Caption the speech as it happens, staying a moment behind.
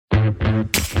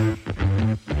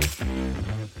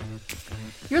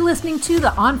You're listening to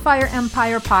the On Fire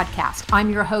Empire podcast. I'm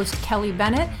your host, Kelly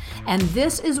Bennett, and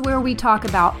this is where we talk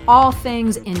about all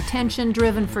things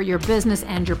intention-driven for your business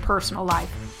and your personal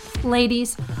life.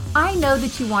 Ladies, I know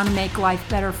that you want to make life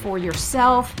better for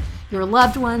yourself, your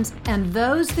loved ones, and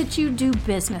those that you do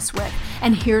business with.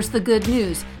 And here's the good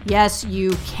news. Yes,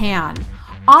 you can.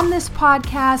 On this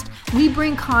podcast, we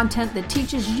bring content that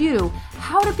teaches you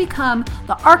how to become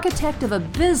the architect of a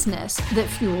business that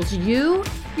fuels you,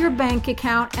 your bank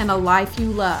account, and a life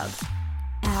you love.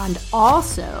 And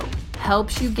also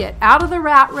helps you get out of the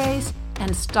rat race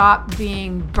and stop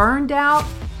being burned out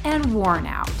and worn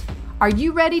out. Are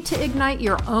you ready to ignite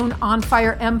your own On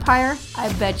Fire empire?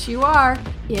 I bet you are.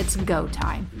 It's go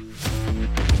time.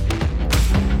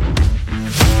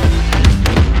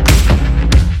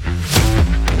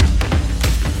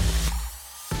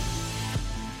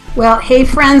 Well, hey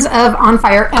friends of On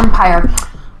Fire Empire.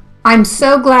 I'm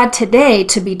so glad today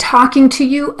to be talking to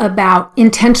you about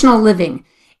intentional living.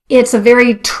 It's a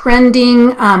very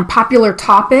trending, popular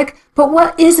topic, but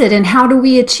what is it and how do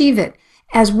we achieve it?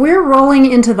 As we're rolling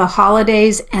into the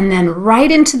holidays and then right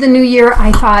into the new year,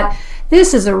 I thought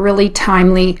this is a really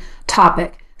timely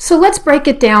topic. So let's break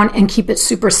it down and keep it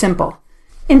super simple.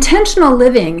 Intentional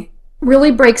living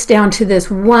really breaks down to this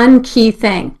one key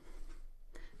thing: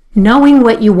 knowing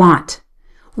what you want.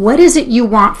 What is it you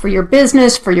want for your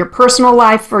business, for your personal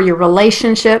life, for your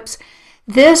relationships?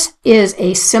 This is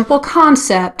a simple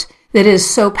concept that is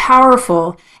so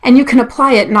powerful, and you can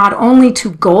apply it not only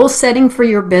to goal setting for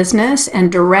your business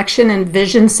and direction and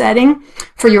vision setting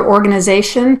for your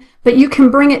organization, but you can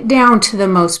bring it down to the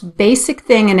most basic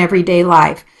thing in everyday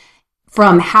life,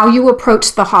 from how you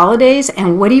approach the holidays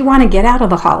and what do you want to get out of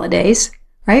the holidays,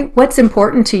 right? What's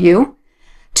important to you,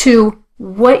 to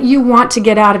what you want to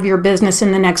get out of your business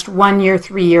in the next 1 year,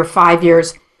 3 year, 5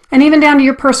 years, and even down to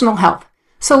your personal health.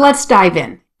 So let's dive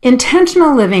in.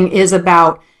 Intentional living is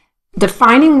about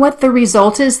defining what the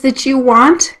result is that you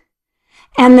want.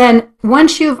 And then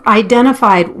once you've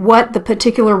identified what the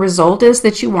particular result is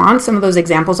that you want, some of those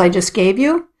examples I just gave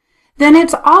you, then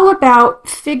it's all about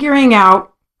figuring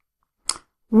out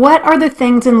what are the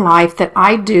things in life that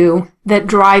I do that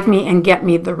drive me and get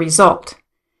me the result.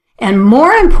 And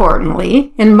more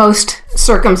importantly, in most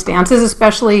circumstances,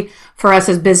 especially for us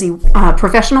as busy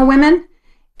professional women,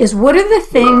 is what are the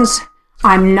things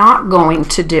I'm not going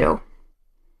to do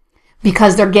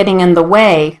because they're getting in the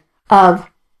way of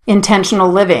intentional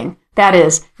living. That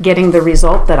is, getting the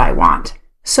result that I want.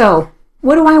 So,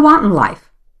 what do I want in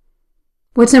life?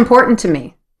 What's important to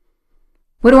me?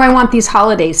 What do I want these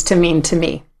holidays to mean to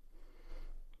me?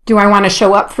 Do I want to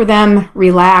show up for them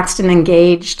relaxed and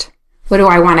engaged? What do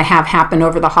I want to have happen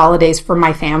over the holidays for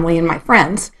my family and my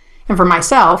friends and for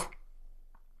myself?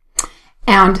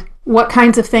 And what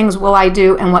kinds of things will I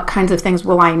do and what kinds of things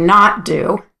will I not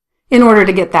do in order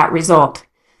to get that result?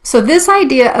 So this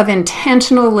idea of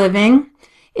intentional living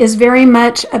is very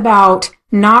much about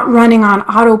not running on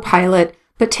autopilot,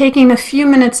 but taking a few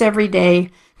minutes every day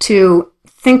to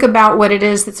think about what it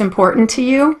is that's important to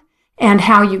you and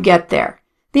how you get there.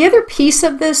 The other piece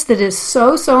of this that is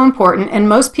so important, and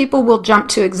most people will jump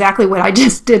to exactly what I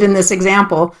just did in this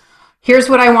example. Here's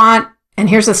what I want, and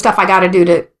here's the stuff I got to do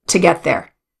to get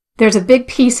there. There's a big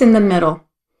piece in the middle,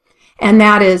 and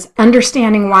that is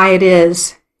understanding why it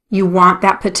is you want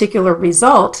that particular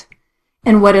result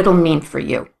and what it'll mean for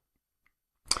you.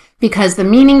 Because the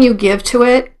meaning you give to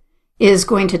it is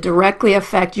going to directly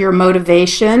affect your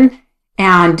motivation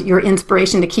and your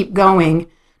inspiration to keep going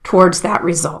towards that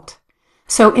result.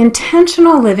 So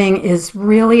intentional living is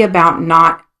really about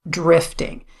not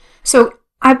drifting. So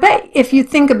I bet if you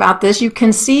think about this, you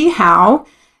can see how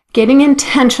getting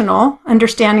intentional,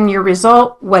 understanding your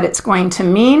result, what it's going to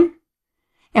mean,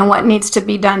 and what needs to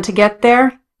be done to get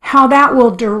there, how that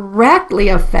will directly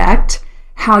affect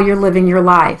how you're living your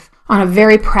life on a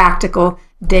very practical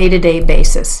day-to-day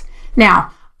basis.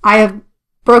 Now, I have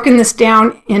broken this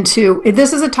down into,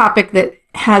 this is a topic that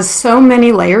has so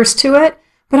many layers to it,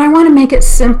 but I want to make it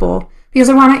simple because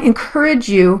I want to encourage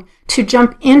you to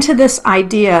jump into this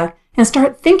idea and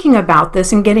start thinking about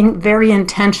this and getting very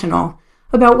intentional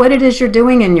about what it is you're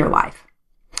doing in your life.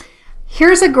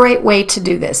 Here's a great way to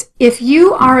do this. If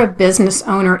you are a business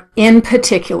owner in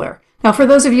particular, now for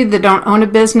those of you that don't own a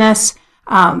business,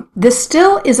 this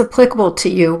still is applicable to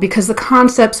you because the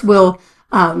concepts will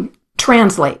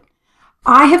translate.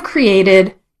 I have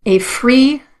created a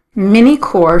free mini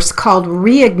course called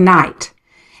Reignite.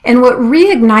 And what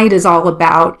Reignite is all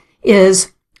about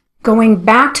is going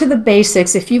back to the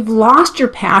basics. If you've lost your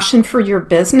passion for your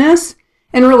business,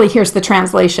 and really here's the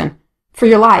translation, for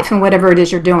your life and whatever it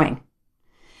is you're doing,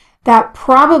 that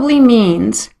probably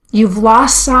means you've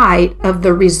lost sight of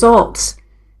the results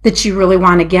that you really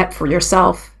want to get for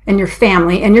yourself and your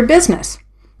family and your business.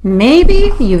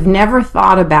 Maybe you've never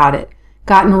thought about it,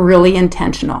 gotten really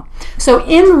intentional. So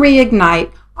in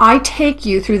Reignite, I take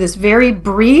you through this very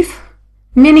brief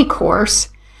mini course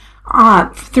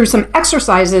through some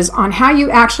exercises on how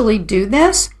you actually do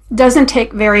this. It doesn't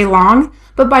take very long,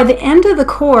 but by the end of the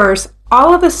course,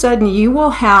 all of a sudden you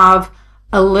will have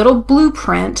a little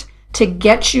blueprint to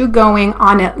get you going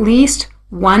on at least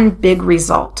one big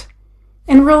result.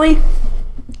 And really,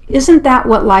 isn't that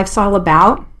what life's all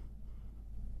about?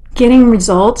 Getting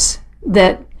results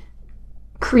that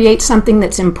create something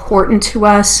that's important to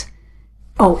us.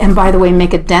 Oh, and by the way,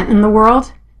 make a dent in the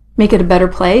world, make it a better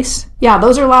place. Yeah,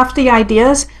 those are lofty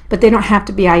ideas, but they don't have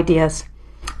to be ideas.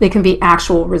 They can be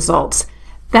actual results.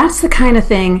 That's the kind of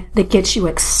thing that gets you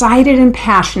excited and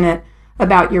passionate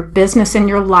about your business and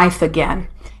your life again.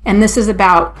 And this is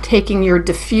about taking your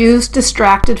diffused,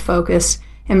 distracted focus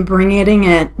and bringing it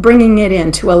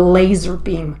into a laser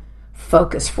beam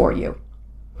focus for you.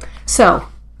 So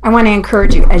I want to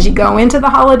encourage you as you go into the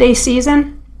holiday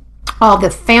season, all the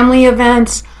family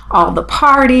events, all the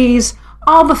parties,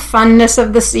 all the funness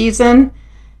of the season,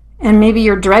 and maybe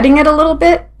you're dreading it a little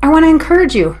bit, I want to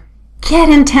encourage you, get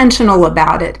intentional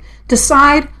about it.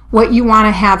 Decide what you want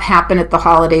to have happen at the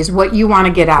holidays, what you want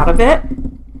to get out of it.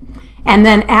 And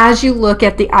then as you look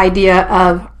at the idea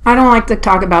of, I don't like to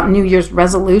talk about New Year's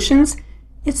resolutions,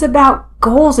 it's about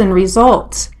goals and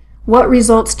results. What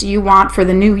results do you want for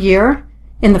the new year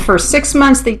in the first 6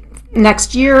 months, the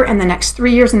next year, and the next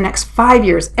 3 years, and the next 5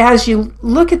 years? As you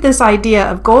look at this idea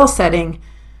of goal setting,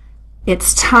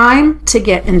 it's time to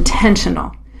get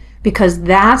intentional because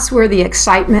that's where the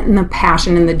excitement and the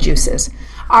passion and the juice is.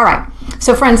 All right,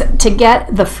 so friends, to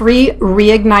get the free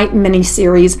Reignite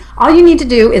mini-series, all you need to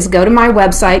do is go to my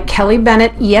website,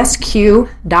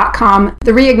 kellybennetesq.com.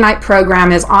 The Reignite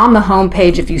program is on the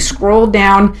homepage. If you scroll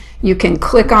down, you can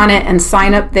click on it and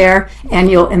sign up there,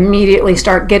 and you'll immediately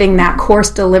start getting that course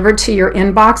delivered to your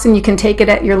inbox, and you can take it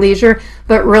at your leisure.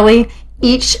 But really,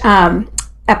 each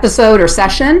episode or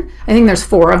session, I think there's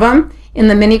 4 of them, in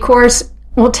the mini course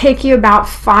will take you about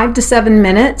 5 to 7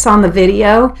 minutes on the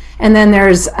video, and then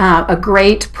there's a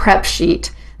great prep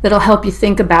sheet that'll help you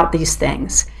think about these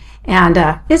things. And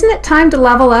isn't it time to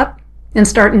level up and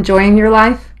start enjoying your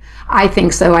life? I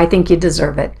think so. I think you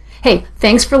deserve it. Hey,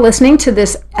 thanks for listening to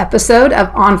this episode of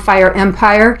On Fire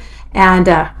Empire, and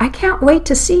I can't wait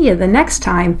to see you the next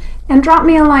time. And drop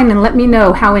me a line and let me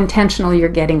know how intentional you're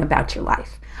getting about your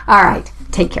life. All right,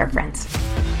 take care, friends.